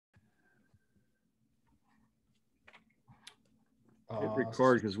Hit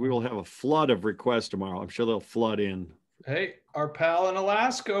record because we will have a flood of requests tomorrow. I'm sure they'll flood in. Hey, our pal in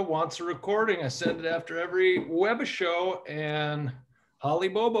Alaska wants a recording. I send it after every web show, and Holly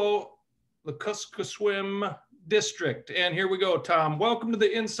Bobo, the Kuskokwim district. And here we go, Tom. Welcome to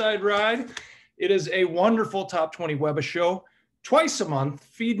the Inside Ride. It is a wonderful top 20 web show. Twice a month,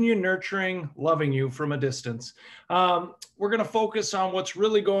 feeding you, nurturing, loving you from a distance. We're going to focus on what's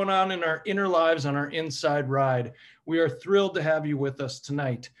really going on in our inner lives on our Inside Ride. We are thrilled to have you with us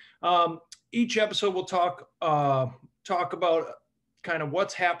tonight. Each episode we'll talk about kind of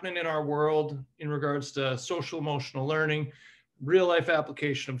what's happening in our world in regards to social emotional learning, real life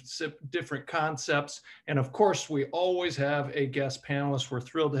application of different concepts. And of course, we always have a guest panelist. We're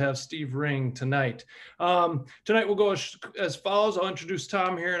thrilled to have Steve Ring tonight. Tonight we'll go as follows. I'll introduce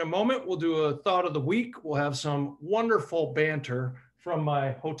Tom here in a moment. We'll do a thought of the week. We'll have some wonderful banter from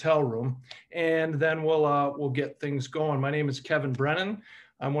my hotel room, and then we'll get things going. My name is Kevin Brennan.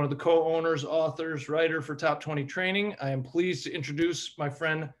 I'm one of the co-owners, authors, writer for Top 20 Training. I am pleased to introduce my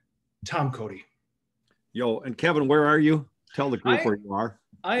friend, Tom Cody. Yo, and Kevin, where are you? Tell the group where you are.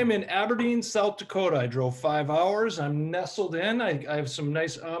 I am in Aberdeen, South Dakota. I drove 5 hours. I'm nestled in. I have some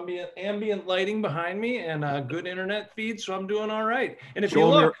nice ambient lighting behind me and a good internet feed, so I'm doing all right. And if you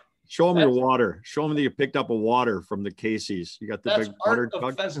look, show them your water. Show them that you picked up a water from the Casey's. You got the big water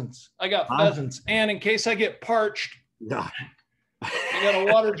jug. Pheasants. I got pheasants, and in case I get parched, yeah, I got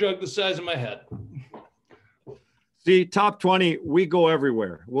a water jug the size of my head. See, top 20, we go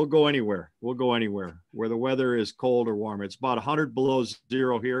everywhere. We'll go anywhere. We'll go anywhere where the weather is cold or warm. It's about 100 below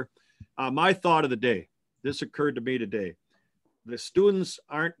zero here. My thought of the day, this occurred to me today. The students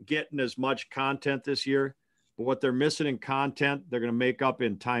aren't getting as much content this year, but what they're missing in content, they're going to make up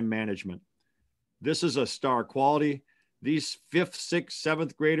in time management. This is a star quality. These 5th, 6th,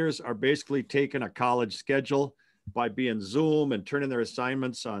 7th graders are basically taking a college schedule by being Zoom and turning their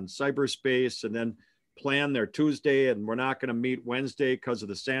assignments on cyberspace and then plan their Tuesday, and we're not going to meet Wednesday because of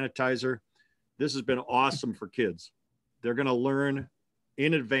the sanitizer. This has been awesome for kids. They're going to learn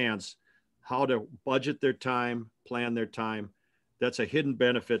in advance how to budget their time, plan their time. That's a hidden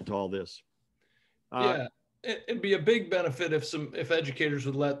benefit to all this. Yeah, it'd be a big benefit if educators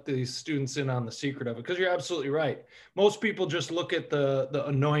would let the students in on the secret of it, because you're absolutely right. Most people just look at the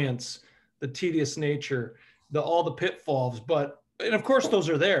annoyance, the tedious nature, all the pitfalls, and of course those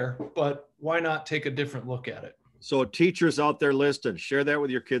are there, but why not take a different look at it? So teachers out there listening, share that with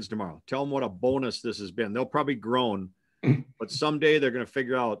your kids tomorrow. Tell them what a bonus this has been. They'll probably groan, but someday they're going to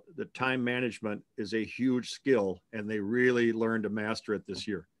figure out that time management is a huge skill, and they really learn to master it this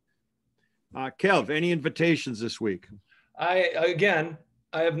year. Kev, any invitations this week? I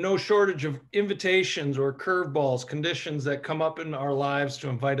have no shortage of invitations or curveballs, conditions that come up in our lives to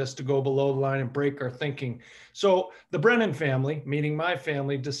invite us to go below the line and break our thinking. So the Brennan family, meaning my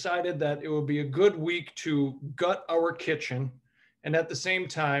family, decided that it would be a good week to gut our kitchen and at the same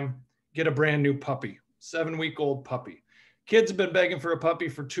time get a brand new puppy, 7-week-old puppy. Kids have been begging for a puppy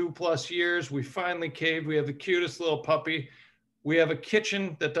for 2+ years. We finally caved. We have the cutest little puppy. We have a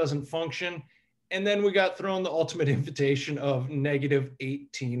kitchen that doesn't function. And then we got thrown the ultimate invitation of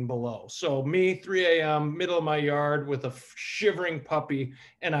 -18 below. So me, 3 a.m., middle of my yard with a shivering puppy,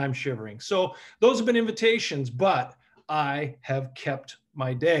 and I'm shivering. So those have been invitations, but I have kept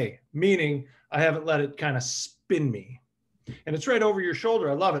my day, meaning I haven't let it kind of spin me. And it's right over your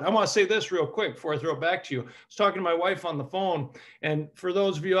shoulder. I love it. I want to say this real quick before I throw it back to you. I was talking to my wife on the phone, and for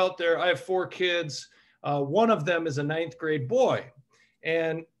those of you out there, I have 4 kids. One of them is a 9th grade boy.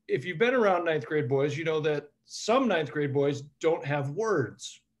 And if you've been around 9th grade boys, you know that some 9th grade boys don't have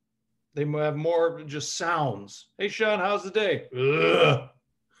words. They have more just sounds. Hey, Sean, how's the day? Ugh.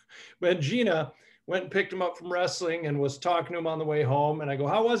 When Gina went and picked him up from wrestling and was talking to him on the way home, and I go,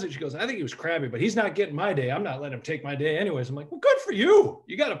 how was it? She goes, I think he was crabby, but he's not getting my day. I'm not letting him take my day anyways. I'm like, well, good for you.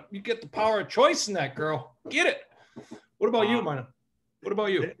 You get the power of choice in that, girl. Get it. What about you, Mana? What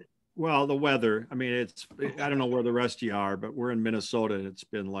about you? Well, the weather, I mean, I don't know where the rest of you are, but we're in Minnesota and it's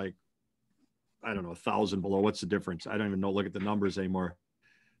been like, I don't know, 1,000 below. What's the difference? I don't even know. Look at the numbers anymore.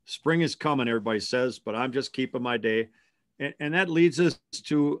 Spring is coming, everybody says, but I'm just keeping my day. And that leads us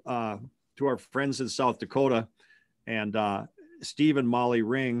to our friends in South Dakota and Steve and Molly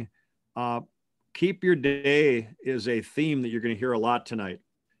Ring. Keep your day is a theme that you're going to hear a lot tonight,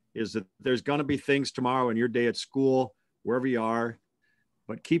 is that there's going to be things tomorrow in your day at school, wherever you are.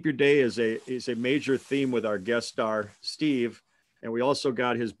 But keep your day is a major theme with our guest star, Steve. And we also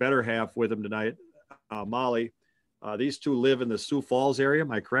got his better half with him tonight, Molly. These two live in the Sioux Falls area.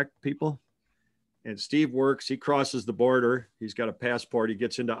 Am I correct, people? And Steve works, he crosses the border. He's got a passport. He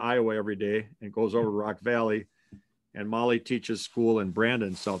gets into Iowa every day and goes over to Rock Valley. and Molly teaches school in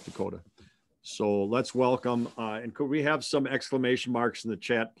Brandon, South Dakota. So let's welcome, and could we have some exclamation marks in the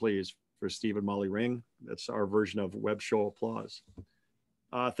chat, please, for Steve and Molly Ring? That's our version of web show applause.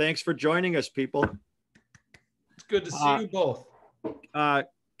 Thanks for joining us, people. It's good to see you both.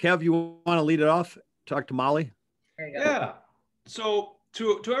 Kev, you want to lead it off? Talk to Molly? There you go. Yeah. So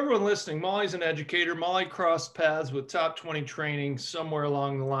to everyone listening, Molly's an educator. Molly crossed paths with Top 20 Training somewhere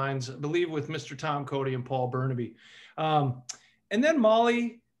along the lines, I believe with Mr. Tom Cody and Paul Burnaby. And then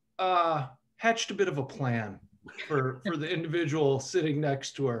Molly hatched a bit of a plan for the individual sitting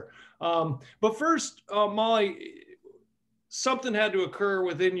next to her. But first, Molly, something had to occur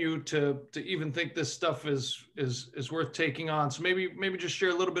within you to even think this stuff is worth taking on. So maybe just share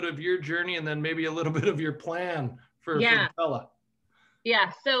a little bit of your journey and then maybe a little bit of your plan for the fella.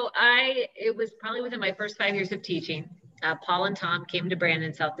 Yeah, so it was probably within my first 5 years of teaching. Paul and Tom came to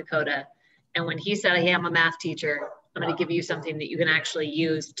Brandon, South Dakota. And when he said, hey, I'm a math teacher, I'm going to give you something that you can actually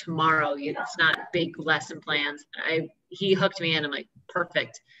use tomorrow. It's not big lesson plans. He hooked me in. I'm like,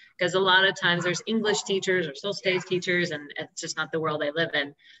 perfect. Because a lot of times there's English teachers or social studies teachers, and it's just not the world I live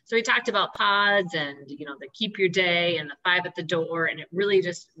in. So he talked about pods and, the keep your day and the 5 at the door. And it really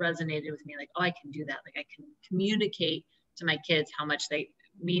just resonated with me. Like, oh, I can do that. Like I can communicate to my kids how much they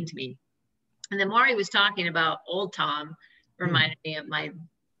mean to me. And then Maury was talking about old Tom, reminded me of my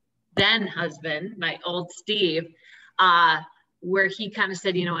then husband, my old Steve, where he kind of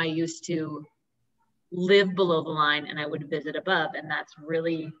said, I used to live below the line and I would visit above. And that's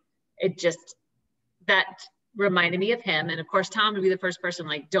really, that reminded me of him. And of course, Tom would be the first person,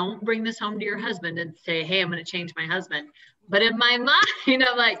 like, don't bring this home to your husband and say, hey, I'm going to change my husband. But in my mind,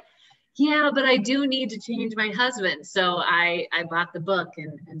 I'm like, yeah, but I do need to change my husband. So I bought the book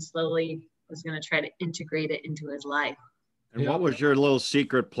and slowly was going to try to integrate it into his life. And what was your little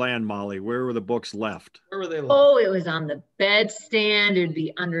secret plan, Molly? Where were the books left? Where were they left? Oh, it was on the bedstand. It'd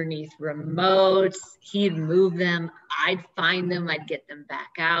be underneath remotes. He'd move them. I'd find them. I'd get them back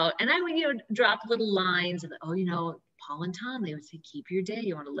out. And I would, drop little lines of, Paul and Tom, they would say, keep your day.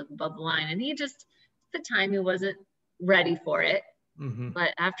 You want to live above the line. And he just, at the time, he wasn't ready for it. Mm-hmm. But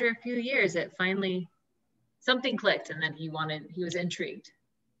after a few years, it finally, something clicked. And then he was intrigued.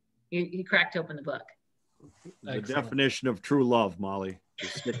 He cracked open the book. The Excellent. Definition of true love, Molly.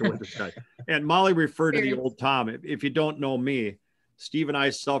 Just sticking with this guy. And Molly referred to the old Tom. If you don't know me, Steve and I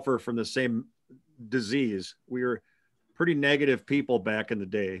suffer from the same disease. We were pretty negative people back in the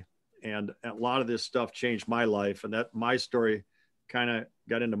day. And a lot of this stuff changed my life. And that my story kind of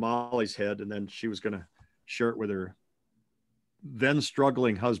got into Molly's head. And then she was going to share it with her then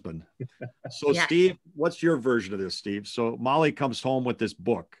struggling husband. So yeah. Steve, what's your version of this, Steve? So Molly comes home with this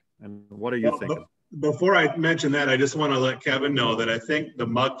book. And what are you thinking? Before I mention that, I just want to let Kevin know that I think the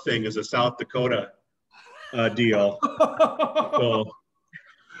mug thing is a South Dakota deal. So,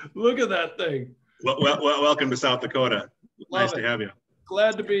 look at that thing. Welcome to South Dakota. Nice to have you.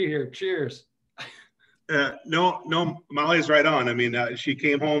 Glad to be here. Cheers. No, Molly's right on. I mean, she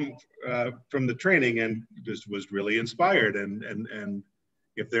came home from the training and just was really inspired. And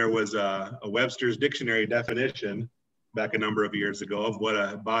if there was a Webster's dictionary definition back a number of years ago of what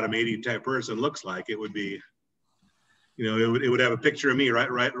a bottom 80 type person looks like, it would be, it would have a picture of me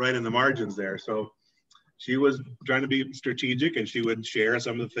right in the margins there. So she was trying to be strategic, and she would share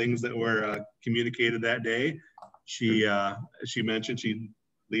some of the things that were communicated that day. She mentioned she'd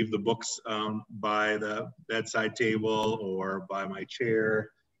leave the books by the bedside table or by my chair,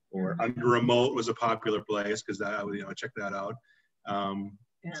 or under remote was a popular place because I would check that out.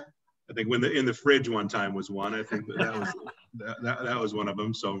 Yeah. I think in the fridge one time was one. I think that was one of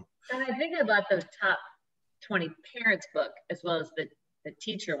them. So. And I think I bought the top 20 parents book as well as the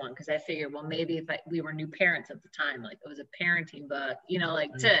teacher one, because I figured, well, maybe if we were new parents at the time, like it was a parenting book,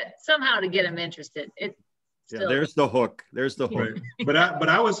 to somehow to get them interested. There's the hook. There's the hook. Right. But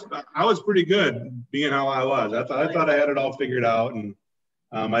I was pretty good being how I was. I thought I had it all figured out, and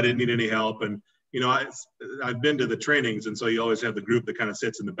I didn't need any help. And I've been to the trainings, and so you always have the group that kind of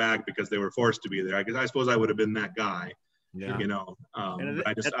sits in the back because they were forced to be there. I suppose I would have been that guy. Yeah.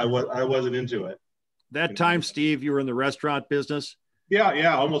 I wasn't into it. That time, Steve, you were in the restaurant business.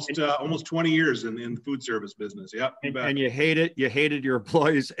 Yeah, almost 20 years in the food service business. Yeah, and you hated your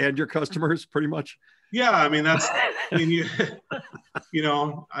employees and your customers, pretty much. Yeah, I mean I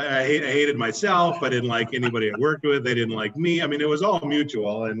hated myself. I didn't like anybody I worked with. They didn't like me. I mean, it was all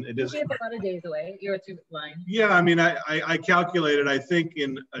mutual, and it just. You gave a lot of days away. You're a super line. Yeah, I mean, I calculated. I think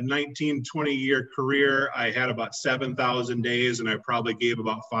in a 19-20 year career, I had about 7,000 days, and I probably gave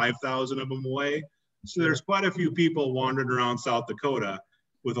about 5,000 of them away. So there's quite a few people wandering around South Dakota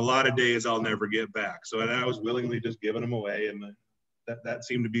with a lot of days I'll never get back. So I was willingly just giving them away, and that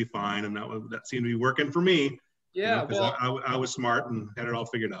seemed to be fine, and that seemed to be working for me. Yeah, because I was smart and had it all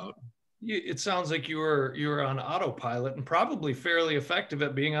figured out. It sounds like you were on autopilot and probably fairly effective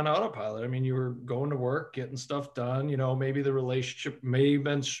at being on autopilot. I mean, you were going to work, getting stuff done. You know, maybe the relationship may have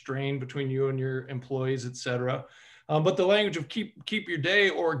been strained between you and your employees, et cetera. But the language of keep your day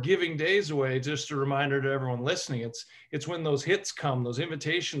or giving days away, just a reminder to everyone listening, it's when those hits come, those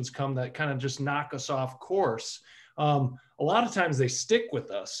invitations come that kind of just knock us off course. A lot of times they stick with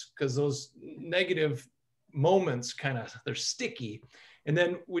us because those negative moments they're sticky. And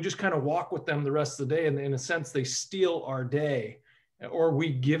then we just kind of walk with them the rest of the day. And in a sense, they steal our day, or we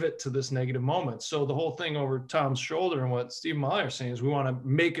give it to this negative moment. So the whole thing over Tom's shoulder and what Steve Molly are saying is we want to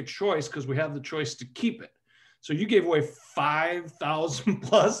make a choice because we have the choice to keep it. So you gave away 5,000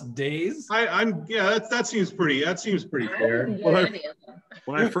 plus days. That seems pretty fair.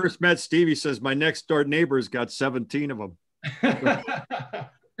 When I first met Steve, he says, my next door neighbor's got 17 of them. The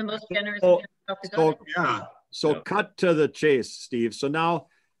most generous. So cut to the chase, Steve. So now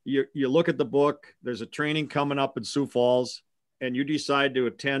you look at the book, there's a training coming up in Sioux Falls, and you decide to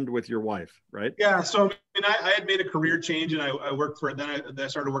attend with your wife, right? Yeah. So I had made a career change, and I worked then I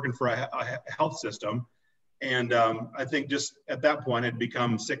started working for a health system. And I think just at that point, I'd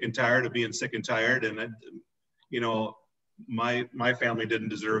become sick and tired of being sick and tired. And, my family didn't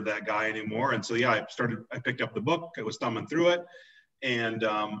deserve that guy anymore. And so, I picked up the book, I was thumbing through it. And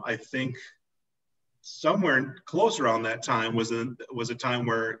I think somewhere close around that time was a time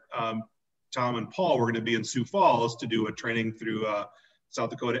where Tom and Paul were going to be in Sioux Falls to do a training through South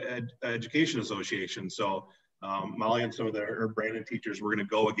Dakota Education Association. So Molly and some of her Brandon teachers were going to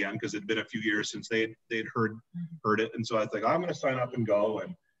go again because it'd been a few years since they'd heard it. And so I was like, I'm going to sign up and go.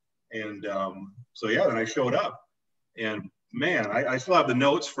 And then I showed up, and man, I still have the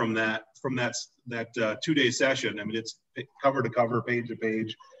notes from that 2-day session. I mean, it's cover to cover, page to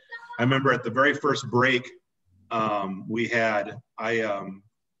page. I remember at the very first break I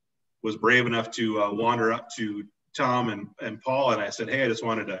was brave enough to wander up to Tom and Paul, and I said, hey, I just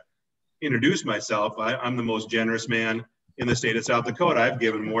wanted to introduce myself. I'm the most generous man in the state of South Dakota. I've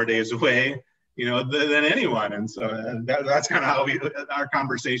given more days away, than anyone. And so that's kind of how our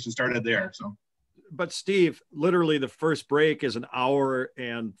conversation started there. So, but Steve, literally the first break is an hour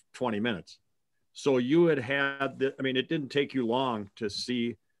and 20 minutes. So you it didn't take you long to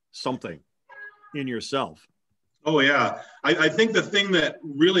see something in yourself. Oh yeah. I think the thing that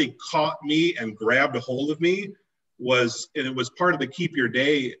really caught me and grabbed a hold of me was, and it was part of the keep your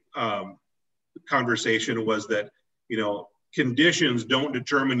day conversation, was that, conditions don't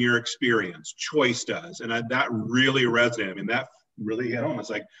determine your experience, choice does. And that really resonated. I mean, that really hit home. It's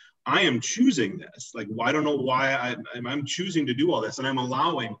like, I am choosing this. Like, I don't know why I'm choosing to do all this. And I'm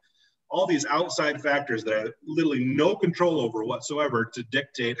allowing all these outside factors that I have literally no control over whatsoever to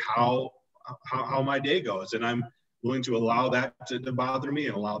dictate how my day goes. And I'm willing to allow that to bother me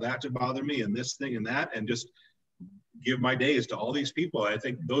and allow that to bother me and this thing and that, and just give my days to all these people. I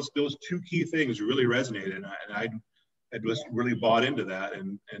think those two key things really resonated. And I just really bought into that.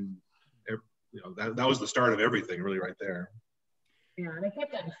 And that was the start of everything really right there. Yeah, and I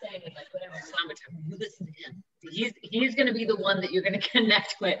kept on saying, like, whatever time you listen to him, he's going to be the one that you're going to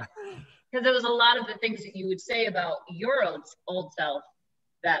connect with, because there was a lot of the things that you would say about your old self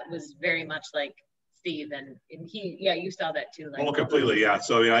that was very much like Steve, and you saw that too. Like, oh, completely, yeah.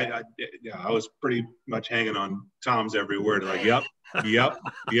 So I was pretty much hanging on Tom's every word, like, yep,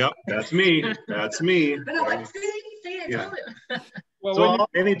 that's me. But I'm like, say it, yeah. tell him. Well, so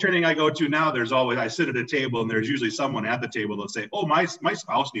any training I go to now, I sit at a table and there's usually someone at the table that'll say, oh, my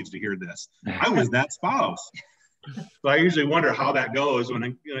spouse needs to hear this. I was that spouse. So I usually wonder how that goes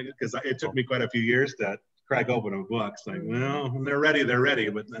because it took me quite a few years to crack open a book. It's like, well, when they're ready.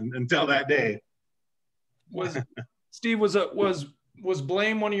 But until that day. Steve, was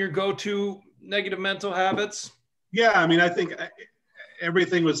blame one of your go-to negative mental habits? Yeah, I mean, I think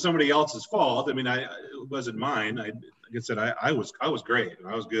everything was somebody else's fault. I mean, it wasn't mine. Like I said, I was great.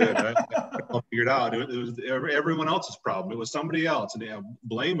 I was good. I figured out it was everyone else's problem. It was somebody else, and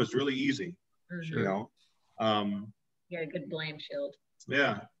blame was really easy. Sure. A good blame shield.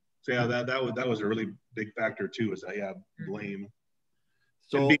 Yeah. So yeah, that was a really big factor too. Is blame.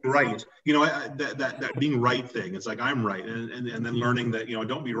 So and being right, that being right thing. It's like, I'm right, and then learning that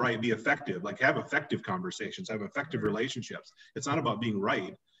don't be right, be effective. Like, have effective conversations, have effective relationships. It's not about being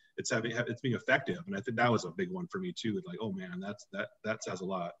right. It's being effective, and I think that was a big one for me too. It's like, oh man, that says a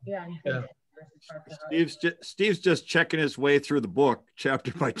lot. Yeah. Steve's just checking his way through the book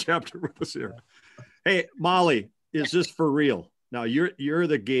chapter by chapter with us here. Hey, Molly, is this for real? Now you're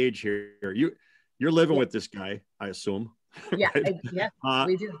the gauge here. You're living with this guy, I assume. Yeah, Right?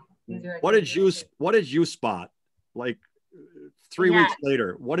 we do. What did you spot? Like 3 weeks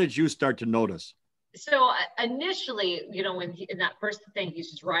later, what did you start to notice? So initially, when in that first thing,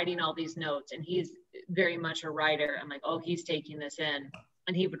 he's just writing all these notes, and he's very much a writer. I'm like, oh, he's taking this in,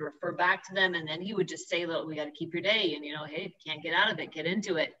 and he would refer back to them, and then he would just say, look, we got to keep your day, and hey, if you can't get out of it, get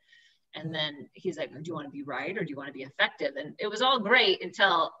into it. And then he's like, do you want to be right or do you want to be effective? And it was all great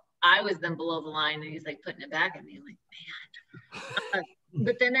until I was then below the line, and he's like putting it back at me. I'm like, man.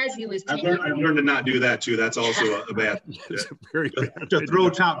 But then as he was I've learned to not do that too. That's also a bad, very bad to throw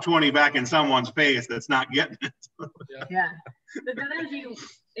top 20 back in someone's face that's not getting it. Yeah. But then as he,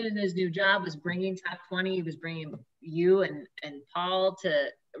 in his new job, was bringing top 20, he was bringing you and Paul to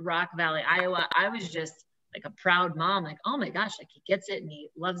Rock Valley, Iowa. I was just like a proud mom, like, oh my gosh, like he gets it and he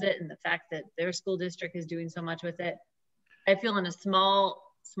loves it. And the fact that their school district is doing so much with it, I feel in a small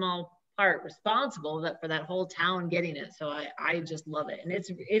part responsible for that whole town getting it. So I just love it. And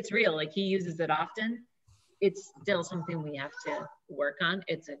it's real. Like he uses it often. It's still something we have to work on.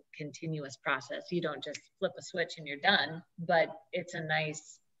 It's a continuous process. You don't just flip a switch and you're done, but it's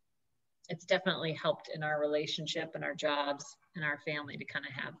definitely helped in our relationship and our jobs and our family to kind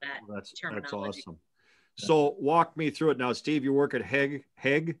of have that terminology. That's awesome. So walk me through it now. Steve, you work at Hague?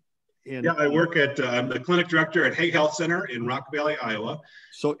 Yeah, I work at, I'm the clinic director at Hague Health Center in Rock Valley, Iowa.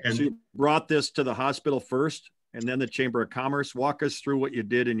 So you brought this to the hospital first and then the Chamber of Commerce. Walk us through what you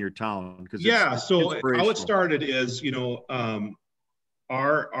did in your town. So how it started is,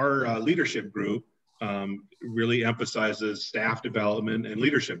 our leadership group really emphasizes staff development and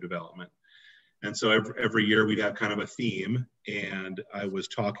leadership development. And so every year we'd have kind of a theme. And I was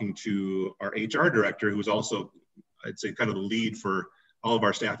talking to our HR director, who was also, I'd say, kind of the lead for all of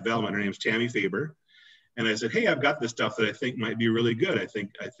our staff development. Her name's Tammy Faber. And I said, hey, I've got this stuff that I think might be really good. I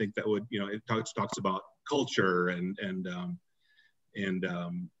think that would, it talks about culture and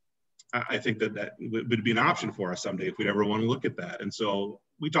I think that would be an option for us someday if we'd ever want to look at that. And so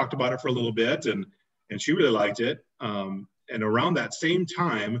we talked about it for a little bit and she really liked it. And around that same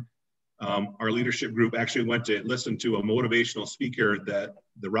time, our leadership group actually went to listen to a motivational speaker that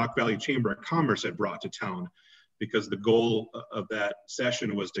the Rock Valley Chamber of Commerce had brought to town, because the goal of that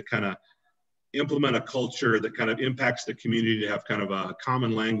session was to kind of implement a culture that kind of impacts the community, to have kind of a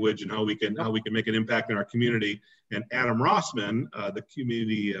common language and how we can make an impact in our community. And Adam Rossman, the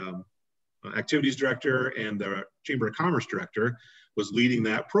community activities director and the Chamber of Commerce director, was leading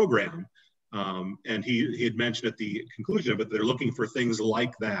that program. And he had mentioned at the conclusion of it, they're looking for things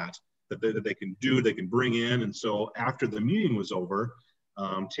like that they can do, they can bring in. And so after the meeting was over,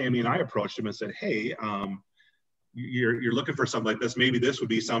 Tammy and I approached him and said, hey, you're looking for something like this. Maybe this would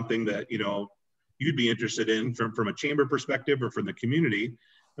be something that, you'd be interested in from a chamber perspective or from the community.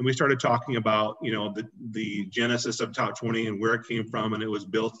 And we started talking about, the genesis of Top 20 and where it came from. And it was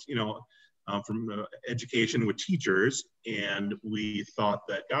built, from education with teachers. And we thought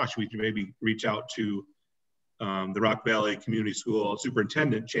that, gosh, we could maybe reach out to the Rock Valley Community School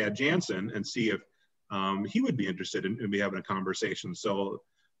Superintendent, Chad Jansen, and see if he would be interested in me having a conversation. So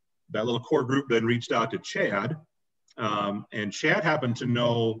that little core group then reached out to Chad. And Chad happened to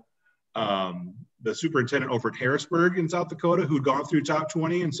know the superintendent over at Harrisburg in South Dakota, who'd gone through Top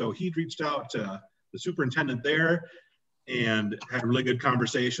 20. And so he'd reached out to the superintendent there and had a really good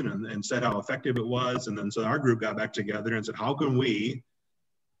conversation and said how effective it was. And then so our group got back together and said, how can we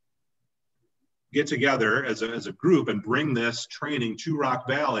get together as a group and bring this training to Rock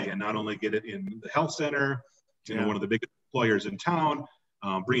Valley, and not only get it in the health center, one of the biggest employers in town,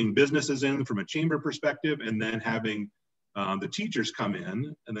 bringing businesses in from a chamber perspective, and then having the teachers come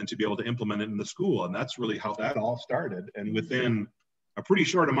in and then to be able to implement it in the school. And that's really how that all started. And within a pretty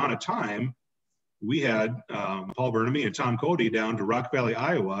short amount of time, we had Paul Burnamy and Tom Cody down to Rock Valley,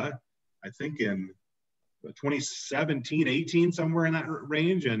 Iowa, I think in 2017, 18, somewhere in that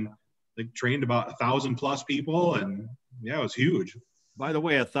range. And they trained about 1,000 plus people. And yeah, it was huge. By the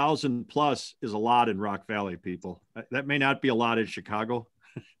way, 1,000 plus is a lot in Rock Valley, people. That may not be a lot in Chicago.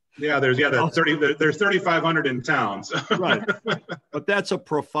 Yeah, there's 3,500 in town. So. Right. But that's a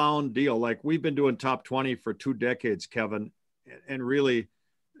profound deal. Like, we've been doing Top 20 for 2 decades, Kevin. And really,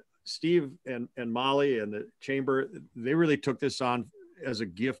 Steve and Molly and the chamber, they really took this on as a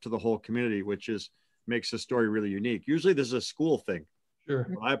gift to the whole community, which makes the story really unique. Usually this is a school thing. Sure.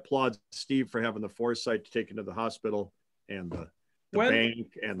 I applaud Steve for having the foresight to take into the hospital and the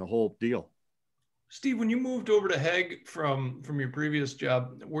bank and the whole deal. Steve, when you moved over to Hague from your previous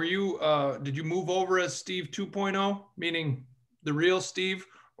job, were you did you move over as Steve 2.0, meaning the real Steve,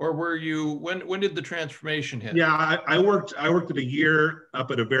 or were you, when did the transformation hit? Yeah, I worked at a year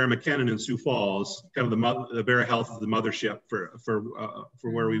up at Avera McKinnon in Sioux Falls, kind of the Avera Health is the mothership for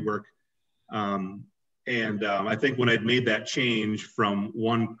where we work. I think when I'd made that change from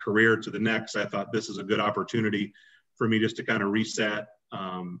one career to the next, I thought this is a good opportunity for me just to kind of reset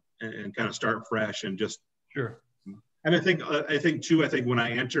and kind of start fresh and just. Sure. And I think when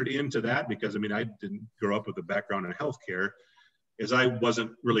I entered into that, because I mean, I didn't grow up with a background in healthcare, is I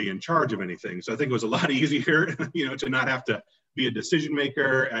wasn't really in charge of anything. So I think it was a lot easier, to not have to be a decision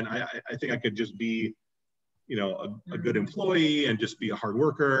maker. And I think I could just be, a good employee and just be a hard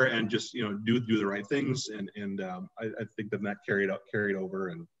worker and just, do the right things. And I think that carried over.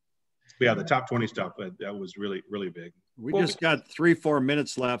 And yeah, the top 20 stuff, that was really, really big. We just got 3-4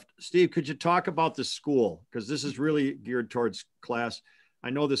 minutes left. Steve, could you talk about the school? Because this is really geared towards class. I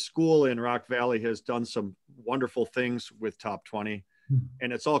know the school in Rock Valley has done some wonderful things with Top 20,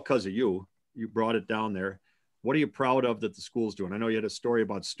 and it's all because of you. You brought it down there. What are you proud of that the school's doing? I know you had a story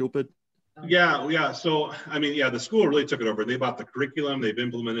about Stupid. Yeah. So, I mean, the school really took it over. They bought the curriculum. They've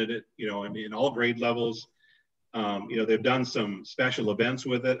implemented it, in all grade levels. They've done some special events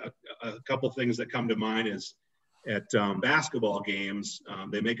with it. A couple things that come to mind is at basketball games,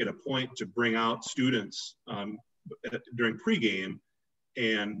 they make it a point to bring out students during pregame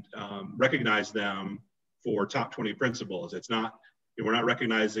and recognize them for top 20 principles. It's not, we're not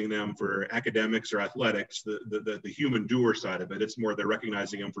recognizing them for academics or athletics, the human doer side of it. It's more they're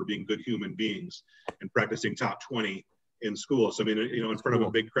recognizing them for being good human beings and practicing top 20 in school. So, I mean, in front of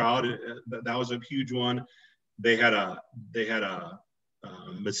a big crowd, that was a huge one. They had a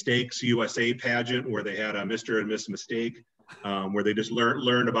Mistakes USA pageant where they had a Mr. and Miss Mistake, where they just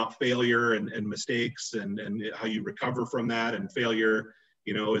learned about failure and mistakes and how you recover from that. And failure,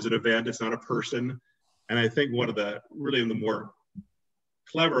 is an event, it's not a person. And I think one of the more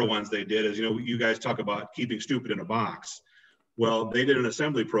clever ones they did is, you guys talk about keeping stupid in a box. Well, they did an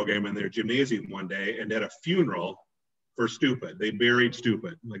assembly program in their gymnasium one day and had a funeral for Stupid. They buried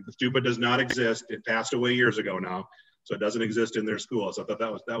Stupid. Like, the Stupid does not exist. It passed away years ago now, so it doesn't exist in their school. So I thought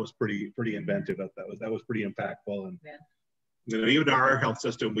that was pretty inventive. That was pretty impactful. And even our health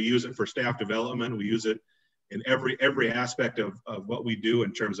system, we use it for staff development. We use it in every aspect of what we do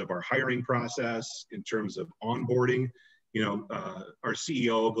in terms of our hiring process, in terms of onboarding. Our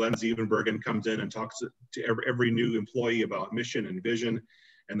CEO, Glenn Zevenbergen, comes in and talks to every new employee about mission and vision,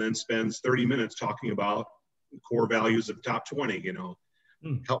 and then spends 30 minutes talking about core values of top 20,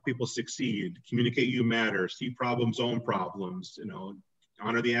 help people succeed, communicate you matter, see problems, own problems,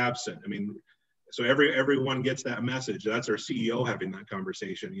 honor the absent. I mean, so everyone gets that message. That's our CEO having that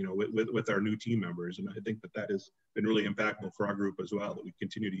conversation, with our new team members. And I think that has been really impactful for our group as well, that we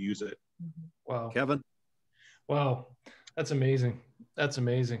continue to use it. Wow. Kevin? Wow. That's amazing. That's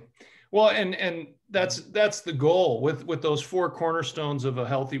amazing. Well, and that's the goal with those 4 cornerstones of a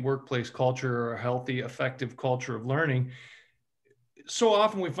healthy workplace culture or a healthy, effective culture of learning. So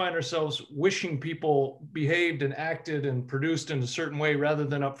often we find ourselves wishing people behaved and acted and produced in a certain way rather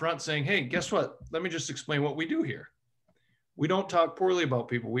than upfront saying, hey, guess what? Let me just explain what we do here. We don't talk poorly about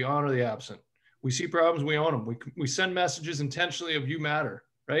people. We honor the absent. We see problems, we own them. We send messages intentionally of you matter.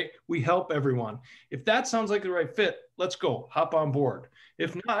 Right? We help everyone. If that sounds like the right fit, let's go, hop on board.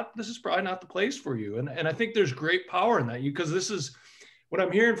 If not, this is probably not the place for you. And I think there's great power in that, because this is what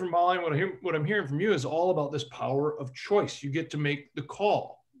I'm hearing from Molly, and what I'm hearing from you is all about this power of choice. You get to make the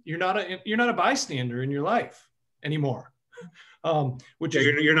call. You're not a bystander in your life anymore.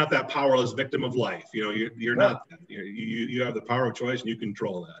 You're not that powerless victim of life. You're not. You have the power of choice, and you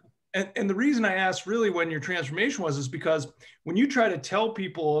control that. And the reason I asked really when your transformation was is because when you try to tell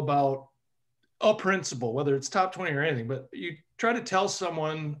people about a principle, whether it's top 20 or anything, but you try to tell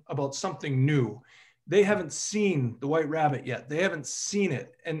someone about something new, they haven't seen the White Rabbit yet. They haven't seen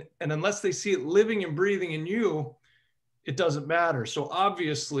it. And unless they see it living and breathing in you, it doesn't matter. So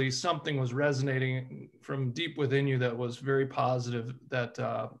obviously something was resonating from deep within you that was very positive, that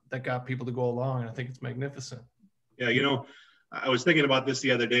got people to go along. And I think it's magnificent. Yeah, I was thinking about this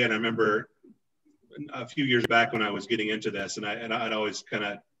the other day, and I remember a few years back when I was getting into this, and I'd always kind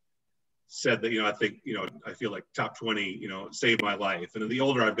of said that, I feel like top 20, saved my life. And the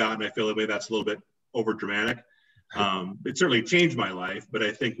older I've gotten, I feel like maybe that's a little bit over dramatic. It certainly changed my life, but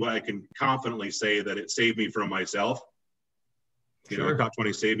I think I can confidently say that it saved me from myself. Sure. Top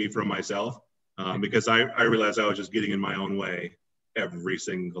 20 saved me from myself, because I realized I was just getting in my own way every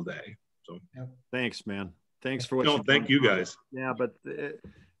single day. So thanks, man. Thanks for what thank you guys. Yeah, but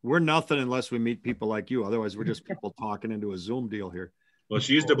we're nothing unless we meet people like you. Otherwise, we're just people talking into a Zoom deal here. Well,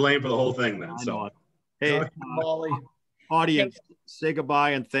 she's to blame for the whole thing then. So, hey, Molly. Audience, say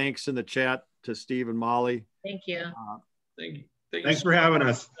goodbye and thanks in the chat to Steve and Molly. Thank you. Thank you. Thanks for having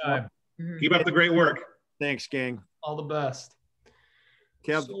us. Keep up the great work. Thanks, gang. All the best.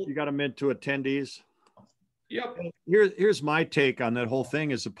 Kev, So- you got them into attendees. Yep. Here's my take on that whole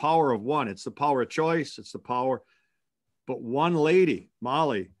thing is the power of one. It's the power of choice. It's the power. But one lady,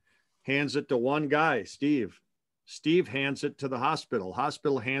 Molly, hands it to one guy, Steve. Steve hands it to the hospital.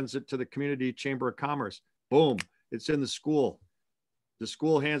 Hospital hands it to the Community Chamber of Commerce. Boom, it's in the school. The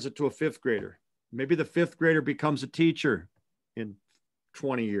school hands it to a fifth grader. Maybe the fifth grader becomes a teacher in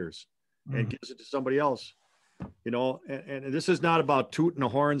 20 years and gives it to somebody else. You know, and this is not about tooting the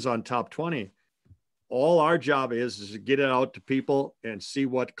horns on top 20. All our job is to get it out to people and see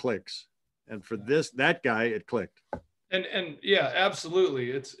what clicks. And for that guy, it clicked. And yeah,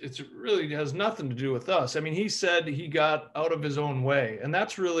 absolutely. It's really has nothing to do with us. I mean, he said he got out of his own way. And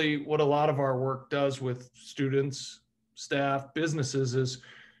that's really what a lot of our work does with students, staff, businesses is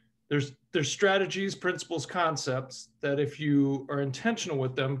there's strategies, principles, concepts that if you are intentional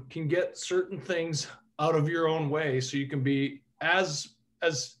with them can get certain things out of your own way so you can be as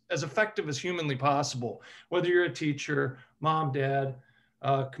effective as humanly possible, whether you're a teacher, mom, dad,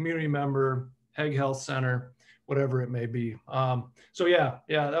 community member, Hague Health Center, whatever it may be. So yeah,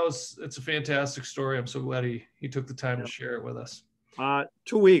 it's a fantastic story. I'm so glad he took the time to share it with us.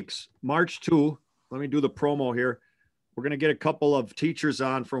 2 weeks, March 2. Let me do the promo here. We're going to get a couple of teachers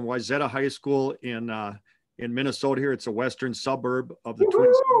on from Wayzata High School in Minnesota here. It's a western suburb of the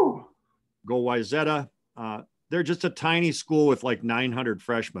Twin Cities. Go Wayzata. They're just a tiny school with like 900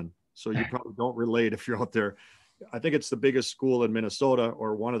 freshmen. So you probably don't relate if you're out there. I think it's the biggest school in Minnesota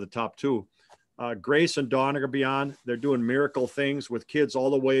or one of the top two. Grace and Dawn are going to be on. They're doing miracle things with kids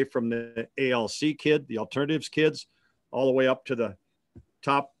all the way from the ALC kid, the alternatives kids, all the way up to the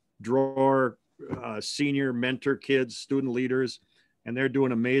top drawer, senior mentor kids, student leaders. And they're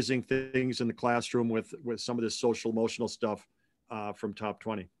doing amazing things in the classroom with some of this social emotional stuff from Top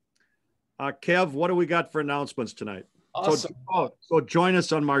 20. Kev, what do we got for announcements tonight? Awesome. So join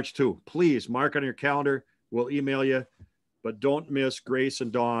us on March 2. Please mark on your calendar. We'll email you, but don't miss Grace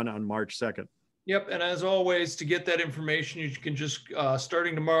and Dawn on March 2nd. Yep. And as always, to get that information, you can just,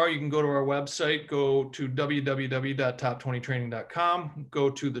 starting tomorrow, you can go to our website, go to www.top20training.com, go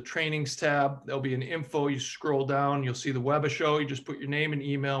to the trainings tab. There'll be an info. You scroll down, you'll see the Webishow. You just put your name and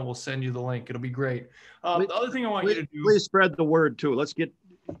email, and we'll send you the link. It'll be great. The other thing I want you to do. Please spread the word too. Let's get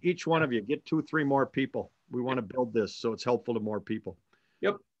each one of you, get 2-3 more people. We want to build this so it's helpful to more people.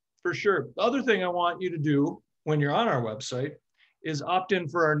 Yep, for sure. The other thing I want you to do when you're on our website is opt in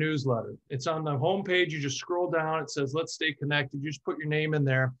for our newsletter. It's on the homepage. You just scroll down. It says, let's stay connected. You just put your name in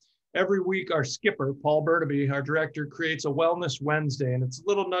there. Every week, our skipper, Paul Bertaby, our director, creates a Wellness Wednesday, and it's a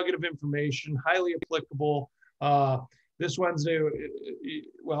little nugget of information, highly applicable. This Wednesday,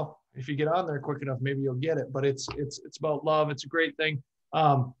 well, if you get on there quick enough, maybe you'll get it, but it's about love. It's a great thing.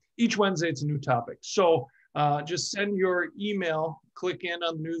 Each Wednesday, it's a new topic. So just send your email, click in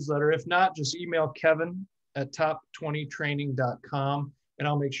on the newsletter. If not, just email Kevin at top20training.com, and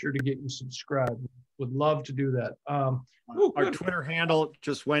I'll make sure to get you subscribed. Would love to do that. Our Twitter handle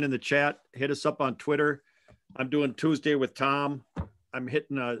just went in the chat. Hit us up on Twitter. I'm doing Tuesday with Tom. I'm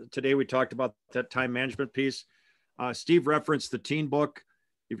hitting, today we talked about that time management piece. Steve referenced the teen book.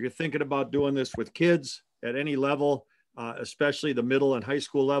 If you're thinking about doing this with kids at any level, especially the middle and high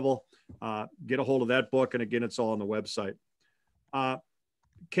school level, get a hold of that book. And again, it's all on the website.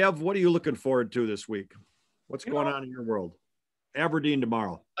 Kev, what are you looking forward to this week? What's going on in your world? Aberdeen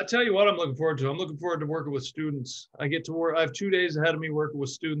tomorrow. I'll tell you what I'm looking forward to. I'm looking forward to working with students. I get to work. I have 2 days ahead of me working with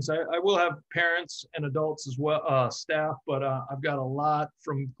students. I will have parents and adults as well, staff, but I've got a lot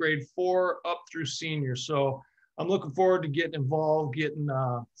from grade 4 up through senior. So I'm looking forward to getting involved, getting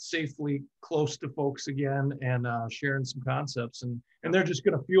safely close to folks again, and sharing some concepts. And they're just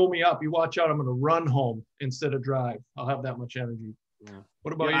going to fuel me up. You watch out. I'm going to run home instead of drive. I'll have that much energy. Yeah.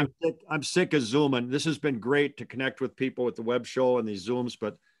 What about you? I'm sick of Zooming. This has been great to connect with people with the web show and these Zooms,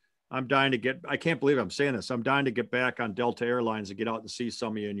 but I'm dying to get, I can't believe I'm saying this. I'm dying to get back on Delta Airlines and get out and see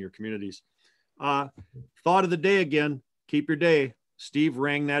some of you in your communities. Thought of the day again, keep your day. Steve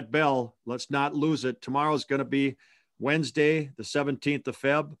rang that bell. Let's not lose it. Tomorrow's going to be Wednesday, the 17th of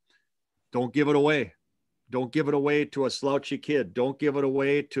Feb. Don't give it away. Don't give it away to a slouchy kid. Don't give it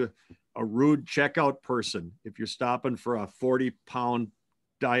away to a rude checkout person. If you're stopping for a 40-pound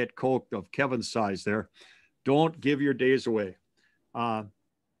Diet Coke of Kevin's size there, don't give your days away.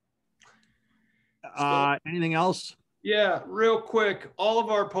 Anything else? Yeah, real quick. All of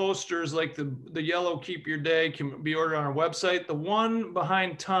our posters, like the yellow Keep Your Day, can be ordered on our website. The one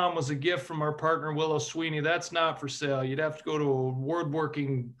behind Tom was a gift from our partner Willow Sweeney. That's not for sale. You'd have to go to a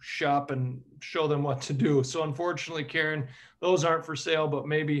woodworking shop and show them what to do. So unfortunately, Karen, those aren't for sale. But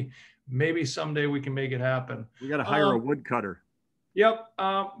maybe someday we can make it happen. We got to hire a woodcutter. Yep.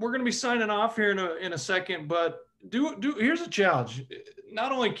 We're going to be signing off here in a second, but here's a challenge.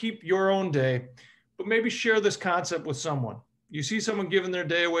 Not only keep your own day, but maybe share this concept with someone. You see someone giving their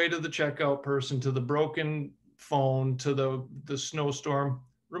day away to the checkout person, to the broken phone, to the snowstorm.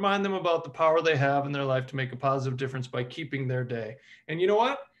 Remind them about the power they have in their life to make a positive difference by keeping their day. And you know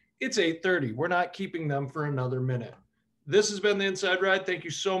what? It's 8:30. We're not keeping them for another minute. This has been the Inside Ride. Thank you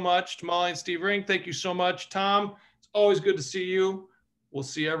so much to Molly and Steve Ring. Thank you so much, Tom. It's always good to see you. We'll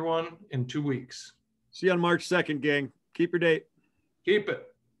see everyone in 2 weeks. See you on March 2nd, gang. Keep your date. Keep it.